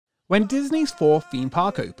When Disney's fourth theme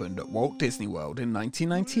park opened at Walt Disney World in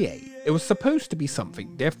 1998, it was supposed to be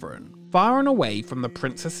something different, far and away from the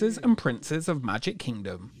princesses and princes of Magic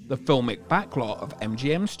Kingdom, the filmic backlot of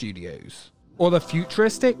MGM Studios, or the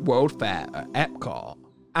futuristic World Fair at Epcot.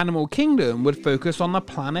 Animal Kingdom would focus on the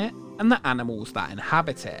planet and the animals that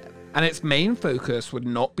inhabit it, and its main focus would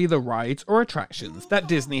not be the rides or attractions that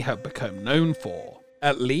Disney had become known for.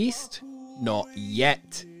 At least, not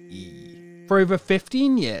yet. For over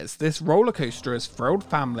 15 years, this roller coaster has thrilled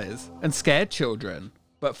families and scared children,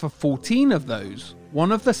 but for 14 of those,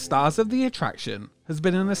 one of the stars of the attraction has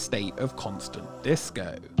been in a state of constant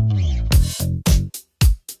disco.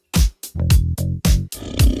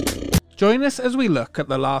 Join us as we look at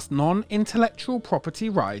the last non-intellectual property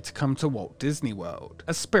ride to come to Walt Disney World,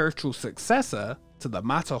 a spiritual successor to the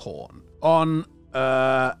Matterhorn, on,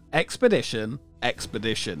 Expedition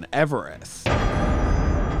Everest.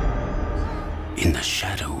 In the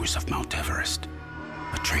shadows of Mount Everest,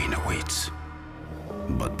 a train awaits.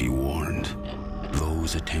 But be warned,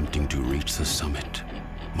 those attempting to reach the summit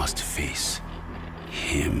must face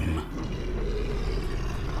him.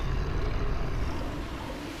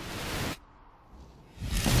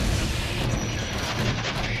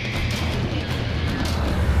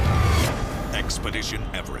 Expedition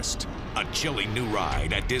Everest, a chilling new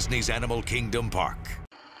ride at Disney's Animal Kingdom Park.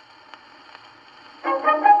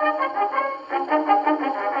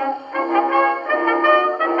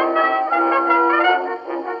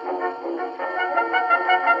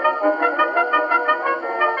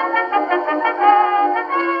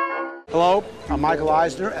 Hello, I'm Michael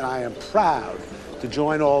Eisner, and I am proud to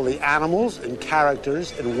join all the animals and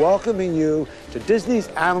characters in welcoming you to Disney's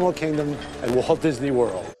Animal Kingdom at Walt Disney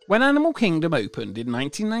World. When Animal Kingdom opened in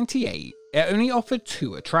 1998, it only offered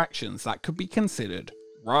 2 attractions that could be considered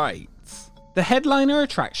rides. The headliner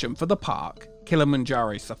attraction for the park,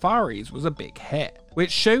 Kilimanjaro Safaris, was a big hit, which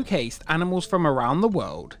showcased animals from around the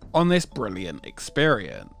world on this brilliant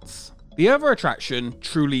experience. The other attraction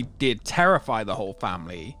truly did terrify the whole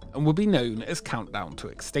family and would be known as Countdown to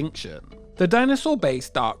Extinction. The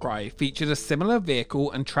dinosaur-based dark ride featured a similar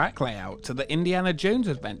vehicle and track layout to the Indiana Jones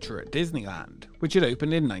adventure at Disneyland, which had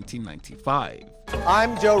opened in 1995.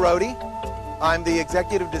 I'm Joe Rohde. I'm the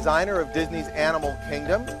executive designer of Disney's Animal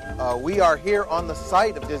Kingdom. We are here on the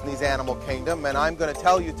site of Disney's Animal Kingdom, and I'm going to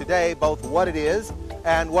tell you today both what it is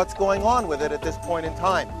and what's going on with it at this point in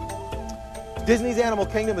time. Disney's Animal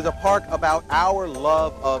Kingdom is a park about our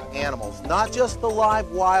love of animals, not just the live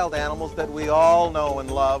wild animals that we all know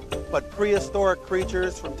and love, but prehistoric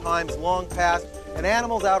creatures from times long past and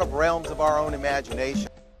animals out of realms of our own imagination.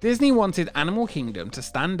 Disney wanted Animal Kingdom to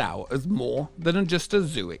stand out as more than just a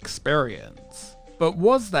zoo experience. But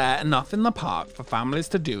was there enough in the park for families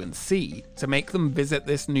to do and see to make them visit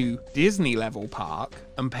this new Disney-level park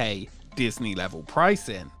and pay Disney-level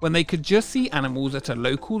pricing when they could just see animals at a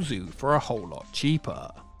local zoo for a whole lot cheaper?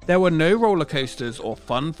 There were no roller coasters or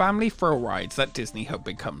fun family thrill rides that Disney had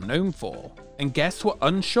become known for, and guests were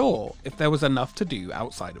unsure if there was enough to do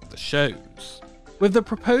outside of the shows. With the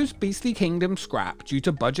proposed Beastly Kingdom scrapped due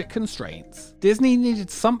to budget constraints, Disney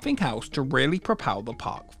needed something else to really propel the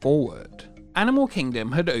park forward. Animal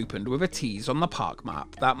Kingdom had opened with a tease on the park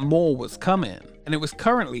map that more was coming, and it was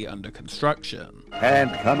currently under construction.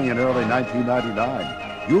 And coming in early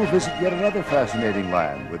 1999, you'll visit yet another fascinating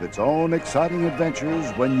land with its own exciting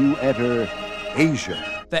adventures when you enter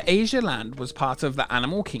Asia. The Asia land was part of the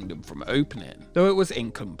Animal Kingdom from opening, though it was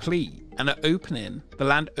incomplete, and at opening, the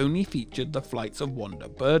land only featured the Flights of Wonder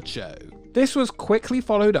bird show. This was quickly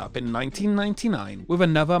followed up in 1999 with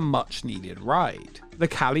another much needed ride, the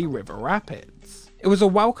Kali River Rapids. It was a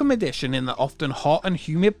welcome addition in the often hot and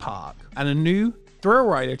humid park, and a new thrill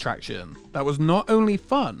ride attraction that was not only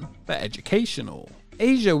fun, but educational.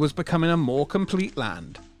 Asia was becoming a more complete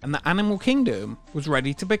land, and the Animal Kingdom was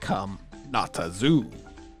ready to become not a zoo.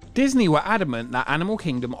 Disney were adamant that Animal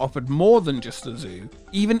Kingdom offered more than just a zoo,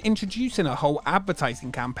 even introducing a whole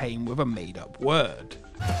advertising campaign with a made-up word.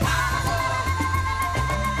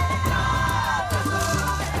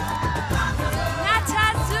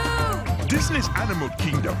 Disney's Animal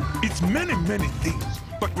Kingdom, it's many, many things,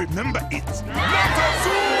 but remember it's not a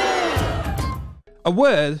zoo! A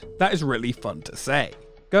word that is really fun to say.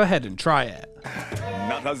 Go ahead and try it.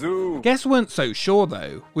 Not a zoo! Guests weren't so sure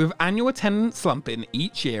though, with annual attendance slumping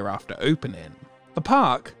each year after opening. The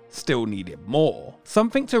park still needed more,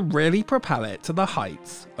 something to really propel it to the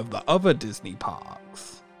heights of the other Disney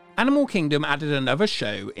parks. Animal Kingdom added another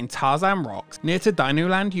show in Tarzan Rocks near to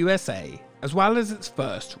Dinoland USA, as well as its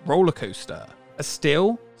first roller coaster, a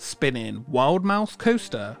still spinning wild mouse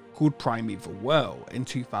coaster called Primeval Whirl in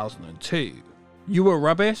 2002. You were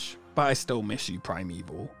rubbish, but I still miss you,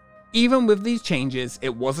 Primeval. Even with these changes,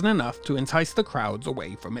 it wasn't enough to entice the crowds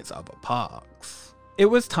away from its other parks. It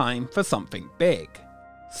was time for something big,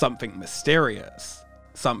 something mysterious,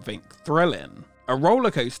 something thrilling, a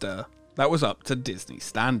roller coaster that was up to Disney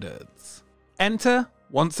standards. Enter,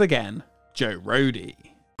 once again, Joe Rohde.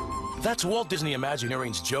 That's Walt Disney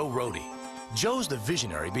Imagineering's Joe Rohde. Joe's the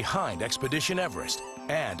visionary behind Expedition Everest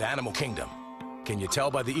and Animal Kingdom. Can you tell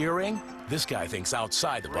by the earring? This guy thinks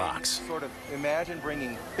outside the box. Sort of imagine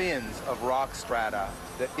bringing fins of rock strata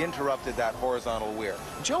that interrupted that horizontal weir.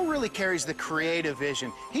 Joe really carries the creative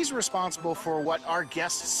vision. He's responsible for what our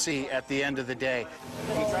guests see at the end of the day.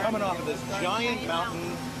 It's coming off of this giant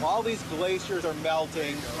mountain. All these glaciers are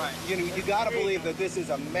melting. Right. You got to believe that this is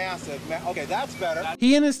a massive. Okay, that's better.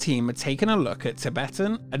 He and his team had taken a look at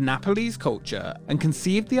Tibetan and Nepalese culture and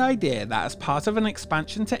conceived the idea that as part of an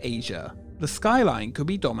expansion to Asia, the skyline could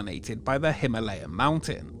be dominated by the Himalayan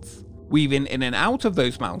mountains. Weaving in and out of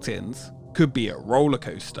those mountains could be a roller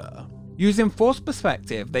coaster. Using forced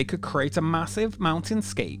perspective, they could create a massive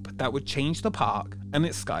mountainscape that would change the park and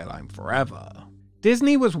its skyline forever.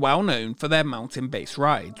 Disney was well known for their mountain-based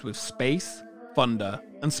rides with Space, Thunder,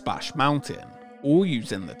 and Splash Mountain, all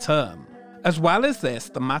using the term. As well as this,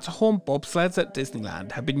 the Matterhorn bobsleds at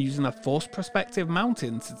Disneyland have been using a forced perspective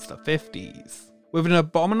mountain since the 50s. With an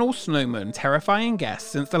abominable snowman terrifying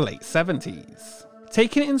guests since the late 70s.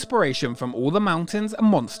 Taking inspiration from all the mountains and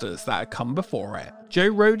monsters that had come before it, Joe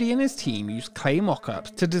Rohde and his team used clay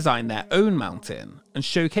mock-ups to design their own mountain and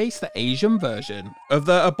showcase the Asian version of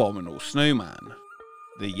the abominable snowman,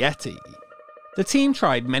 the Yeti. The team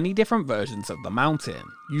tried many different versions of the mountain,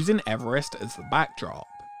 using Everest as the backdrop.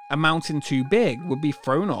 A mountain too big would be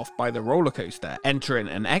thrown off by the roller coaster entering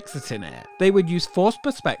and exiting it. They would use forced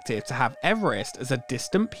perspective to have Everest as a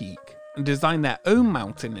distant peak and design their own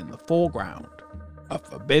mountain in the foreground, a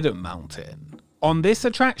forbidden mountain. On this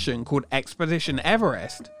attraction called Expedition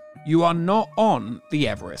Everest, you are not on the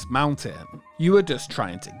Everest mountain, you are just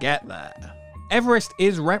trying to get there. Everest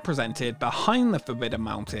is represented behind the forbidden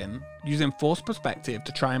mountain, using forced perspective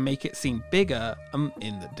to try and make it seem bigger and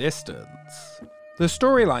in the distance. The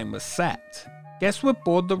storyline was set. Guests would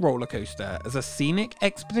board the roller coaster as a scenic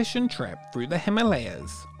expedition trip through the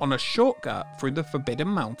Himalayas on a shortcut through the Forbidden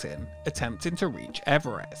Mountain, attempting to reach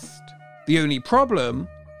Everest. The only problem,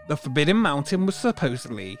 the Forbidden Mountain was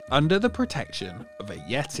supposedly under the protection of a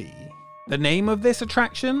Yeti. The name of this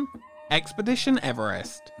attraction? Expedition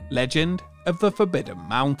Everest, Legend of the Forbidden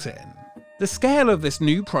Mountain. The scale of this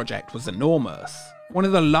new project was enormous, one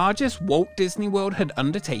of the largest Walt Disney World had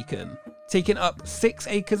undertaken, taking up 6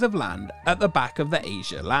 acres of land at the back of the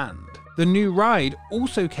Asia land. The new ride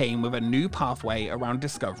also came with a new pathway around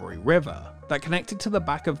Discovery River that connected to the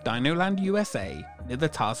back of Dinoland USA near the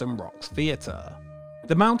Tarzan Rocks Theatre.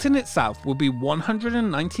 The mountain itself will be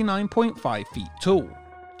 199.5 feet tall,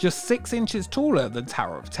 just 6 inches taller than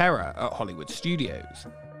Tower of Terror at Hollywood Studios,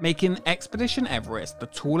 making Expedition Everest the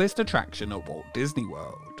tallest attraction at Walt Disney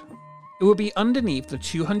World. It would be underneath the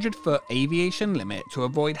 200-foot aviation limit to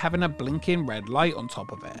avoid having a blinking red light on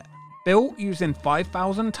top of it. Built using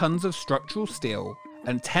 5,000 tons of structural steel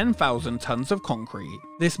and 10,000 tons of concrete,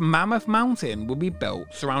 this mammoth mountain will be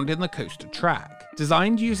built surrounding the coaster track,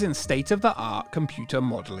 designed using state-of-the-art computer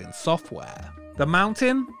modeling software. The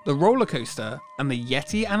mountain, the roller coaster, and the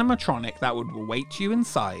Yeti animatronic that would await you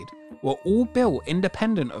inside were all built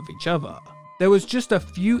independent of each other. There was just a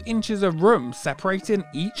few inches of room separating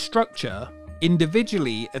each structure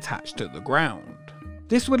individually attached to the ground.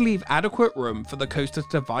 This would leave adequate room for the coaster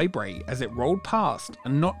to vibrate as it rolled past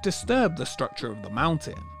and not disturb the structure of the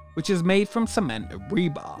mountain, which is made from cement and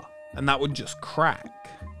rebar, and that would just crack.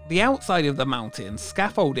 The outside of the mountain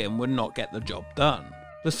scaffolding would not get the job done.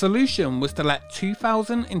 The solution was to let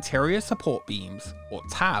 2,000 interior support beams, or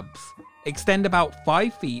tabs, extend about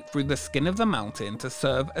 5 feet through the skin of the mountain to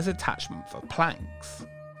serve as attachment for planks.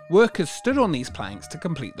 Workers stood on these planks to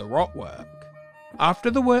complete the rock work.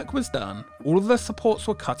 After the work was done, all of the supports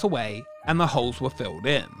were cut away and the holes were filled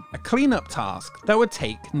in, a cleanup task that would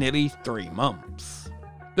take nearly 3 months.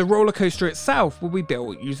 The roller coaster itself will be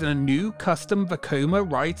built using a new custom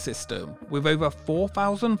Vekoma ride system with over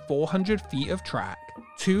 4,400 feet of track,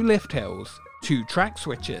 2 lift hills, 2 track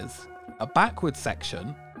switches, a backward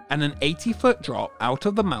section, and an 80-foot drop out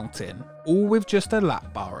of the mountain, all with just a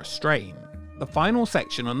lap bar restraint. The final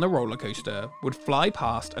section on the roller coaster would fly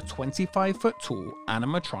past a 25-foot tall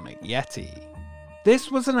animatronic Yeti.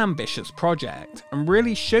 This was an ambitious project and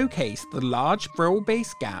really showcased the large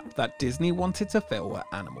thrill-based gap that Disney wanted to fill at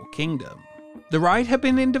Animal Kingdom. The ride had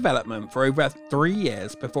been in development for over 3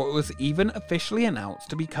 years before it was even officially announced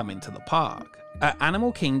to be coming to the park. At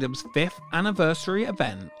Animal Kingdom's 5th anniversary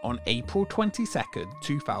event on April 22nd,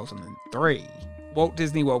 2003, Walt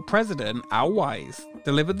Disney World President Al Wise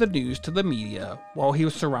delivered the news to the media while he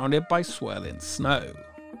was surrounded by swirling snow.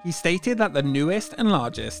 He stated that the newest and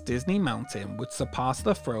largest Disney mountain would surpass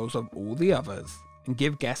the thrills of all the others and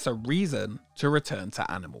give guests a reason to return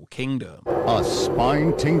to Animal Kingdom. A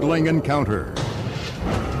spine-tingling encounter.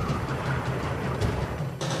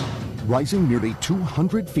 Rising nearly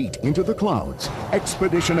 200 feet into the clouds,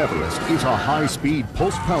 Expedition Everest is a high-speed,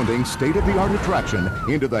 pulse-pounding, state-of-the-art attraction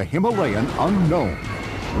into the Himalayan unknown.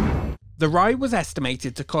 The ride was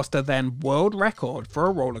estimated to cost a then world record for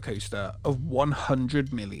a roller coaster of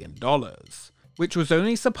 $100 million, which was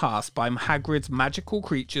only surpassed by Hagrid's Magical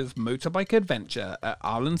Creatures motorbike adventure at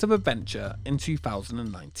Islands of Adventure in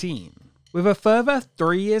 2019. With a further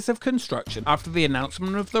 3 years of construction after the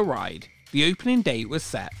announcement of the ride, the opening date was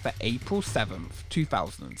set for April 7th,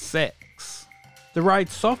 2006. The ride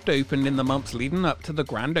soft opened in the months leading up to the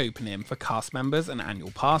grand opening for cast members and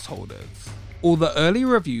annual pass holders. All the early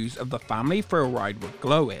reviews of the family thrill ride were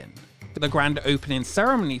glowing. The grand opening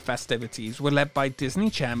ceremony festivities were led by Disney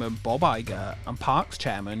chairman Bob Iger and Parks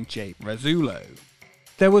chairman Jay Rizzullo.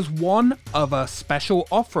 There was one other special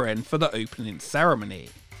offering for the opening ceremony.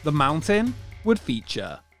 The mountain would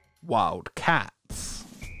feature wild cats.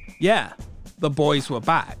 Yeah, the boys were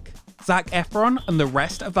back. Zac Efron and the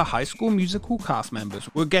rest of the High School Musical cast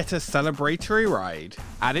members would get a celebratory ride,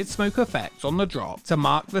 added smoke effects on the drop to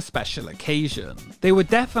mark the special occasion. They were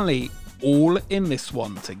definitely all in this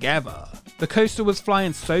one together. The coaster was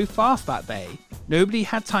flying so fast that day, nobody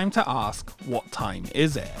had time to ask, what time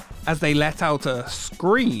is it? As they let out a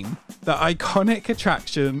scream, the iconic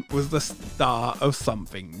attraction was the start of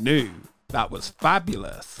something new. That was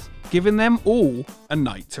fabulous, giving them all a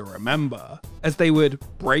night to remember, as they would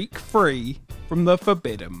break free from the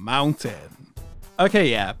Forbidden Mountain. Okay,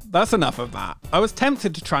 yeah, that's enough of that. I was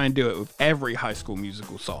tempted to try and do it with every High School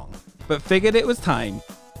Musical song, but figured it was time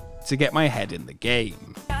to get my head in the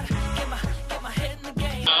game.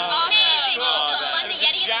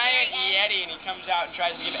 Yeti, and he comes out and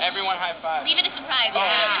tries to give everyone high five. Leave it a surprise.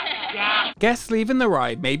 Yeah. Guests leaving the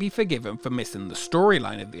ride may be forgiven for missing the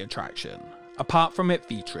storyline of the attraction, apart from it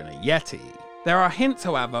featuring a Yeti. There are hints,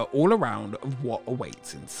 however, all around of what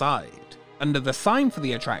awaits inside. Under the sign for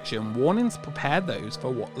the attraction, warnings prepare those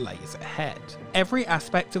for what lays ahead. Every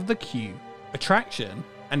aspect of the queue, attraction,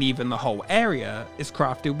 and even the whole area is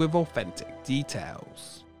crafted with authentic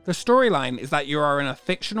details. The storyline is that you are in a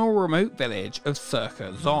fictional remote village of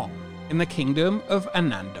Circa Zong, in the kingdom of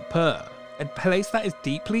Anandapur, a place that is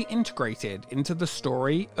deeply integrated into the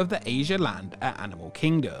story of the Asia land at Animal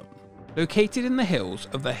Kingdom. Located in the hills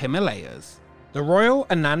of the Himalayas, the Royal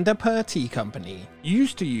Anandapur Tea Company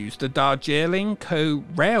used to use the Darjeeling Co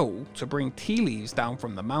rail to bring tea leaves down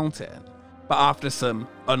from the mountain, but after some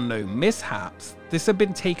unknown mishaps, this had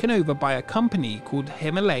been taken over by a company called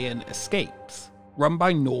Himalayan Escapes, run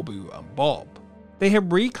by Norbu and Bob. They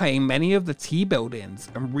had reclaimed many of the tea buildings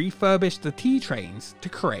and refurbished the tea trains to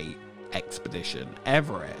create Expedition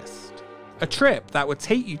Everest, a trip that would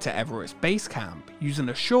take you to Everest Base Camp using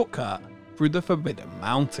a shortcut through the Forbidden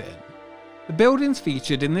Mountain. The buildings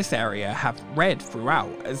featured in this area have red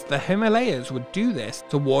throughout, as the Himalayas would do this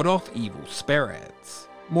to ward off evil spirits.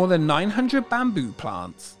 More than 900 bamboo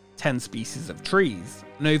plants, 10 species of trees,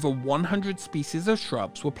 and over 100 species of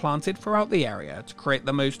shrubs were planted throughout the area to create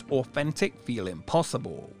the most authentic feeling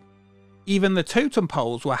possible. Even the totem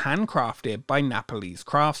poles were handcrafted by Nepalese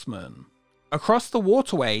craftsmen. Across the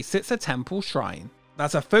waterway sits a temple shrine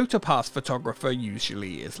that a photopass photographer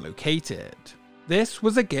usually is located. This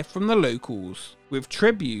was a gift from the locals, with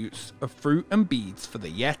tributes of fruit and beads for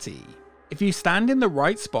the Yeti. If you stand in the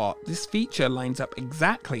right spot, this feature lines up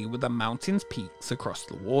exactly with the mountain's peaks across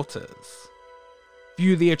the waters.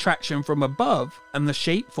 View the attraction from above and the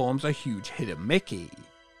shape forms a huge hidden Mickey.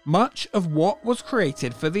 Much of what was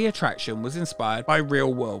created for the attraction was inspired by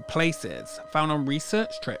real-world places found on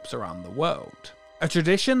research trips around the world, a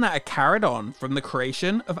tradition that had carried on from the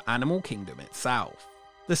creation of Animal Kingdom itself.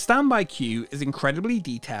 The standby queue is incredibly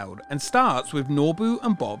detailed and starts with Norbu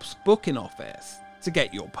and Bob's booking office, to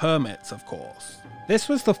get your permits, of course. This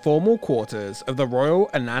was the formal quarters of the Royal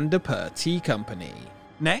Anandapur Tea Company.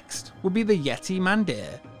 Next would be the Yeti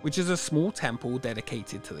Mandir, which is a small temple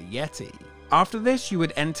dedicated to the Yeti. After this, you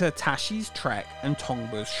would enter Tashi's Trek and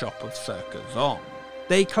Tongba's shop of Circa Zong.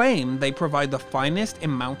 They claim they provide the finest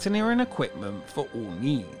in mountaineering equipment for all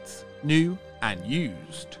needs, new and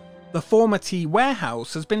used. The former tea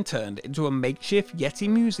warehouse has been turned into a makeshift Yeti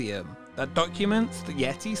museum that documents the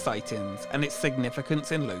Yeti sightings and its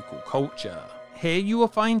significance in local culture. Here you will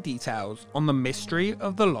find details on the mystery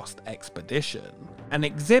of the Lost Expedition, an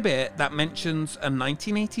exhibit that mentions a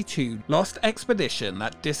 1982 lost expedition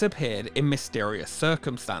that disappeared in mysterious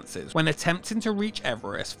circumstances when attempting to reach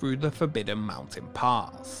Everest through the Forbidden Mountain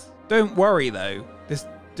Pass. Don't worry though, this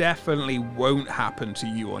definitely won't happen to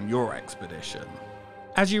you on your expedition.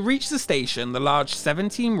 As you reach the station, the large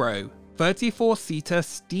 17-row, 34-seater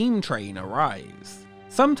steam train arrives.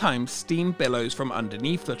 Sometimes steam billows from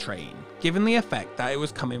underneath the train, giving the effect that it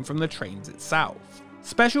was coming from the trains itself.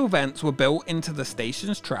 Special vents were built into the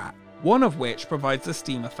station's track, one of which provides the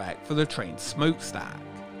steam effect for the train's smokestack.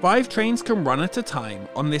 5 trains can run at a time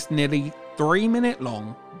on this nearly 3-minute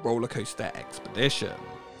long roller coaster expedition.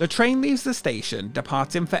 The train leaves the station,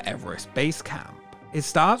 departing for Everest Base Camp. It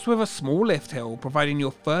starts with a small lift hill providing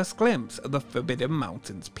your first glimpse of the Forbidden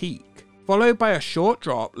Mountain's peak, followed by a short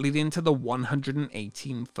drop leading to the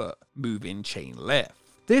 118-foot moving chain lift.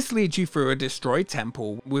 This leads you through a destroyed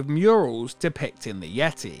temple with murals depicting the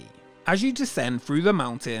Yeti. As you descend through the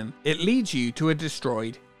mountain, it leads you to a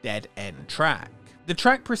destroyed dead-end track. The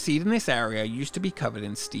track preceding this area used to be covered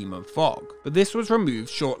in steam and fog, but this was removed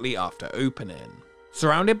shortly after opening.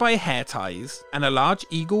 Surrounded by hair ties and a large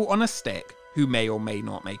eagle on a stick, who may or may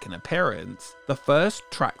not make an appearance, the first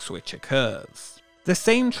track switch occurs. The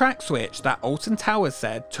same track switch that Alton Towers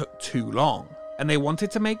said took too long, and they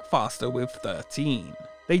wanted to make faster with 13.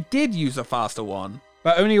 They did use a faster one,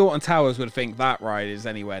 but only Alton Towers would think that ride is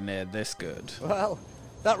anywhere near this good. Well,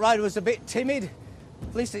 that ride was a bit timid.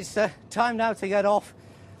 At least it's time now to get off.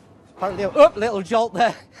 Apparently, little jolt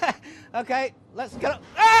there. Okay, let's get up.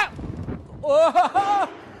 Ah! Oh!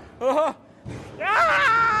 Oh!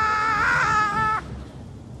 Ah!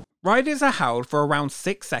 Riders are held for around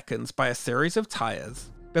 6 seconds by a series of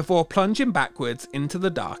tyres before plunging backwards into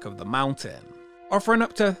the dark of the mountain, offering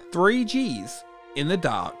up to 3 Gs in the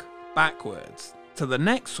dark backwards to the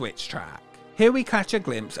next switch track. Here we catch a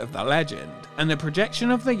glimpse of the legend, and the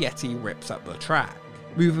projection of the Yeti rips up the track.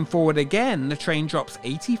 Moving forward again, the train drops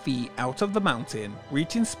 80 feet out of the mountain,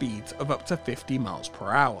 reaching speeds of up to 50 miles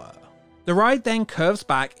per hour. The ride then curves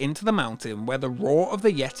back into the mountain where the roar of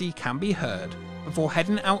the Yeti can be heard, before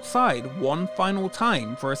heading outside one final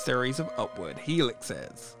time for a series of upward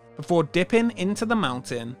helixes, before dipping into the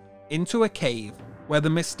mountain, into a cave where the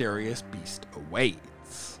mysterious beast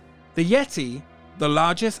awaits. The Yeti, the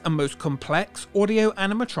largest and most complex audio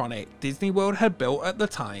animatronic Disney World had built at the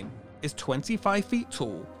time, is 25 feet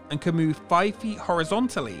tall and can move 5 feet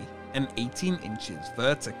horizontally and 18 inches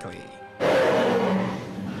vertically.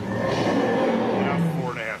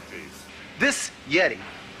 This Yeti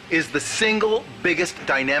is the single biggest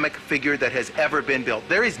dynamic figure that has ever been built.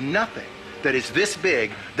 There is nothing that is this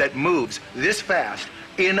big, that moves this fast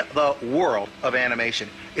in the world of animation.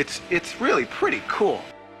 It's really pretty cool.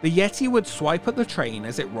 The Yeti would swipe at the train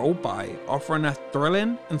as it rolled by, offering a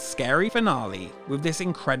thrilling and scary finale with this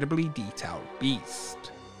incredibly detailed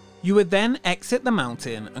beast. You would then exit the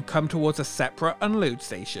mountain and come towards a separate unload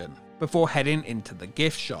station before heading into the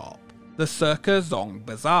gift shop, the Circa Zong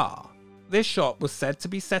Bazaar. This shop was said to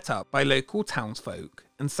be set up by local townsfolk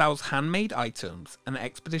and sells handmade items and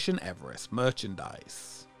Expedition Everest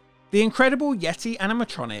merchandise. The incredible Yeti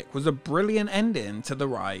animatronic was a brilliant ending to the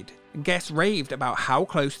ride, and guests raved about how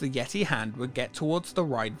close the Yeti hand would get towards the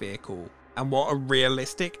ride vehicle and what a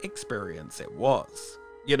realistic experience it was.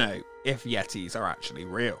 You know, if Yetis are actually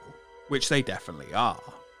real, which they definitely are.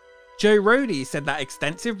 Joe Rohde said that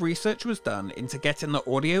extensive research was done into getting the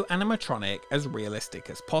audio animatronic as realistic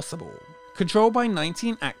as possible. Controlled by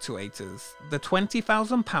 19 actuators, the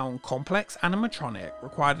 20,000-pound complex animatronic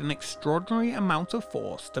required an extraordinary amount of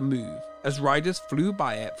force to move as riders flew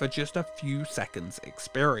by it for just a few seconds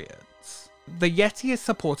experience. The Yeti is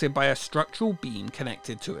supported by a structural beam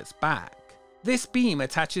connected to its back. This beam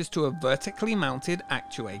attaches to a vertically mounted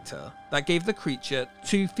actuator that gave the creature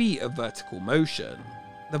 2 feet of vertical motion.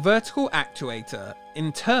 The vertical actuator,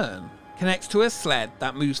 in turn, connects to a sled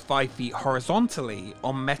that moves 5 feet horizontally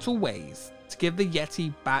on metal ways to give the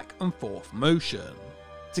Yeti back and forth motion.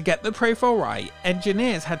 To get the profile right,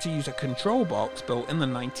 engineers had to use a control box built in the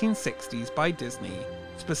 1960s by Disney,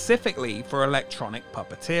 specifically for electronic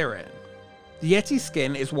puppeteering. The Yeti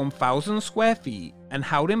skin is 1,000 square feet and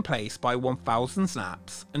held in place by 1,000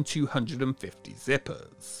 snaps and 250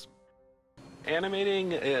 zippers.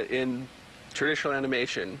 Animating in traditional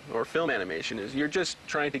animation or film animation is you're just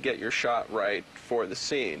trying to get your shot right for the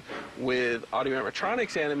scene. With audio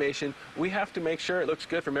animatronics animation, we have to make sure it looks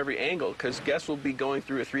good from every angle because guests will be going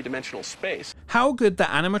through a three-dimensional space. How good the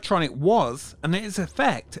animatronic was and its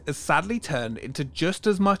effect has sadly turned into just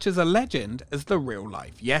as much as a legend as the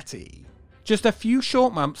real-life Yeti. Just a few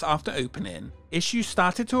short months after opening, issues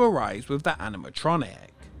started to arise with the animatronic.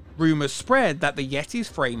 Rumours spread that the Yeti's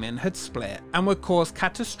framing had split and would cause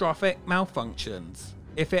catastrophic malfunctions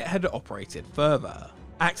if it had operated further.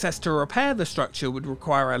 Access to repair the structure would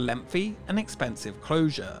require a lengthy and expensive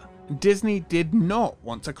closure, and Disney did not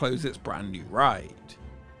want to close its brand new ride.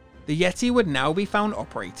 The Yeti would now be found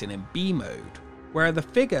operating in B mode, where the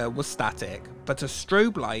figure was static but a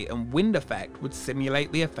strobe light and wind effect would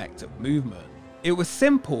simulate the effect of movement. It was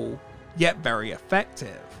simple, yet very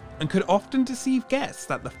effective, and could often deceive guests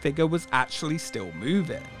that the figure was actually still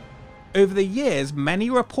moving. Over the years,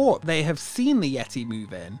 many report they have seen the Yeti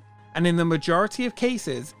moving, and in the majority of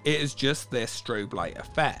cases, it is just this strobe light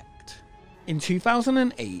effect. In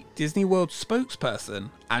 2008, Disney World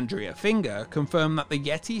spokesperson Andrea Finger confirmed that the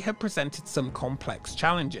Yeti had presented some complex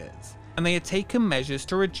challenges, and they had taken measures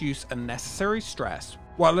to reduce unnecessary stress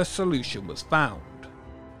while a solution was found.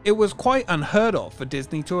 It was quite unheard of for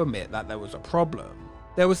Disney to admit that there was a problem.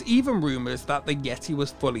 There was even rumours that the Yeti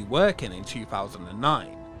was fully working in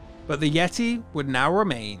 2009, but the Yeti would now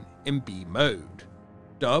remain in B mode,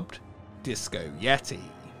 dubbed Disco Yeti.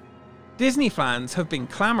 Disney fans have been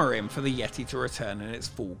clamouring for the Yeti to return in its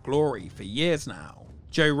full glory for years now.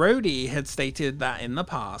 Joe Rohde had stated that in the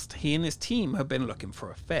past he and his team have been looking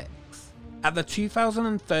for a fix. At the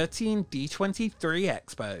 2013 D23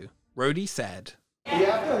 Expo, Rohde said, "You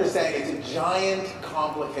have to understand, it's a giant,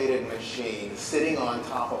 complicated machine sitting on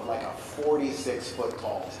top of like a 46-foot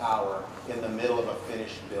tall tower in the middle of a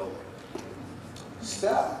finished building.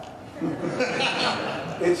 So,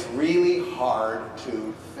 it's really hard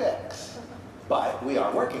to fix, but we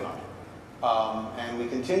are working on it. And we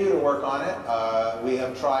continue to work on it. We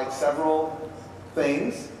have tried several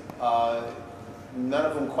things. None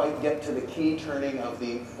of them quite get to the key turning of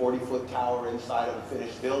the 40-foot tower inside of a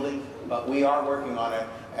finished building, but we are working on it,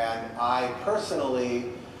 and I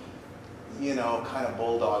personally, you know, kind of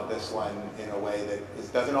bulldog this one in a way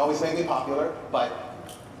that doesn't always make me popular, but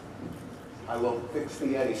I will fix the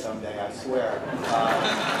Yeti someday, I swear.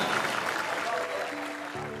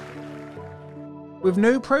 With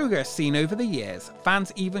no progress seen over the years,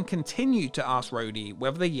 fans even continued to ask Rohde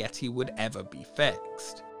whether the Yeti would ever be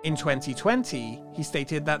fixed. In 2020, he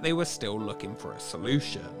stated that they were still looking for a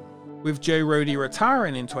solution. With Joe Rohde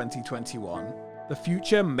retiring in 2021, the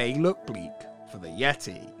future may look bleak for the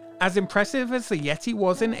Yeti. As impressive as the Yeti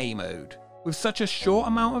was in A mode, with such a short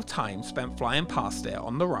amount of time spent flying past it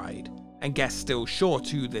on the ride, and guests still sure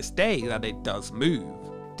to this day that it does move,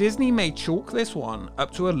 Disney may chalk this one up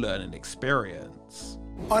to a learning experience.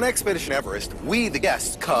 On Expedition Everest, we, the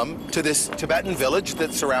guests, come to this Tibetan village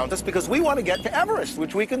that surrounds us because we want to get to Everest,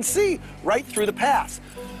 which we can see right through the pass.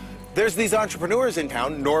 There's these entrepreneurs in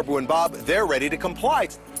town, Norbu and Bob, they're ready to comply.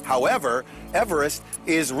 However, Everest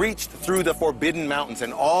is reached through the Forbidden Mountains,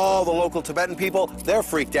 and all the local Tibetan people, they're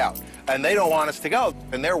freaked out. And they don't want us to go.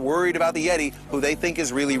 And they're worried about the Yeti, who they think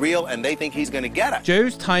is really real, and they think he's going to get us.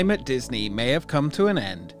 Joe's time at Disney may have come to an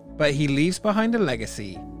end, but he leaves behind a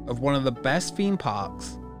legacy of one of the best theme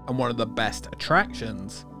parks and one of the best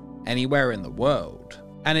attractions anywhere in the world.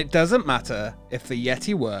 And it doesn't matter if the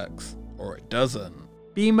Yeti works or it doesn't.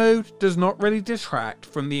 B mode does not really detract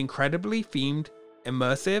from the incredibly themed,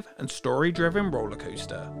 immersive and story-driven roller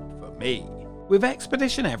coaster for me. With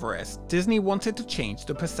Expedition Everest, Disney wanted to change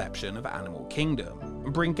the perception of Animal Kingdom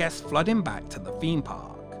and bring guests flooding back to the theme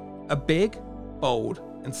park. A big, bold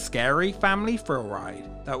and scary family thrill ride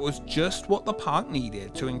that was just what the park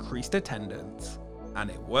needed to increase attendance, and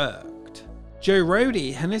it worked. Joe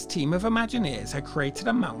Rohde and his team of Imagineers had created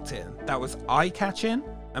a mountain that was eye-catching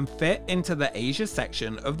and fit into the Asia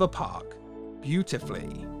section of the park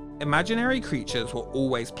beautifully. Imaginary creatures were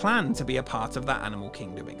always planned to be a part of the Animal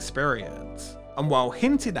Kingdom experience, and while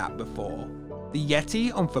hinted at before, the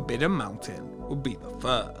Yeti on Forbidden Mountain would be the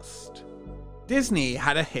first. Disney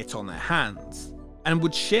had a hit on their hands, and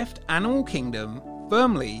would shift Animal Kingdom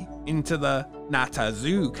firmly into the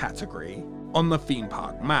Natazu category on the theme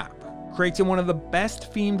park map, creating one of the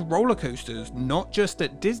best themed roller coasters not just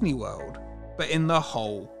at Disney World, but in the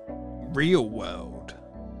whole real world.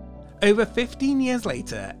 Over 15 years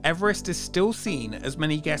later, Everest is still seen as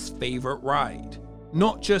many guests' favourite ride,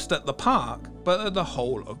 not just at the park, but at the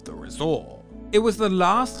whole of the resort. It was the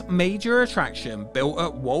last major attraction built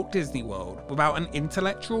at Walt Disney World without an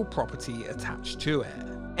intellectual property attached to it.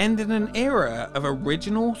 ending an era of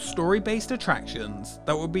original story-based attractions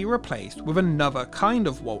that would be replaced with another kind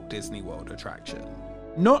of Walt Disney World attraction.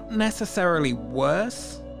 Not necessarily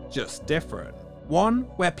worse, just different. One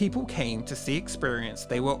where people came to see experience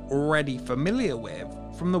they were already familiar with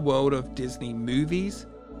from the world of Disney movies,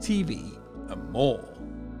 TV, and more.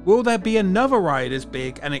 Will there be another ride as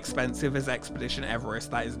big and expensive as Expedition Everest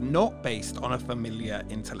that is not based on a familiar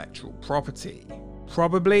intellectual property?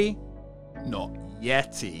 Probably not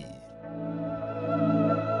Yeti.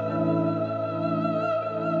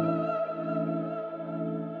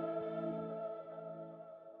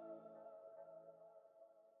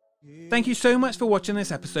 Thank you so much for watching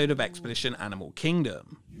this episode of Expedition Animal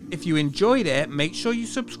Kingdom. If you enjoyed it, make sure you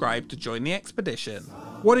subscribe to join the expedition.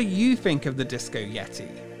 What do you think of the Disco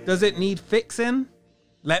Yeti? Does it need fixing?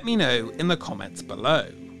 Let me know in the comments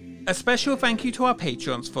below. A special thank you to our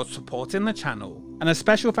patrons for supporting the channel, and a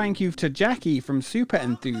special thank you to Jackie from Super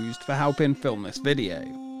Enthused for helping film this video.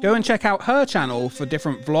 Go and check out her channel for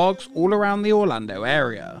different vlogs all around the Orlando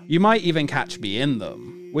area. You might even catch me in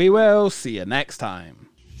them. We will see you next time.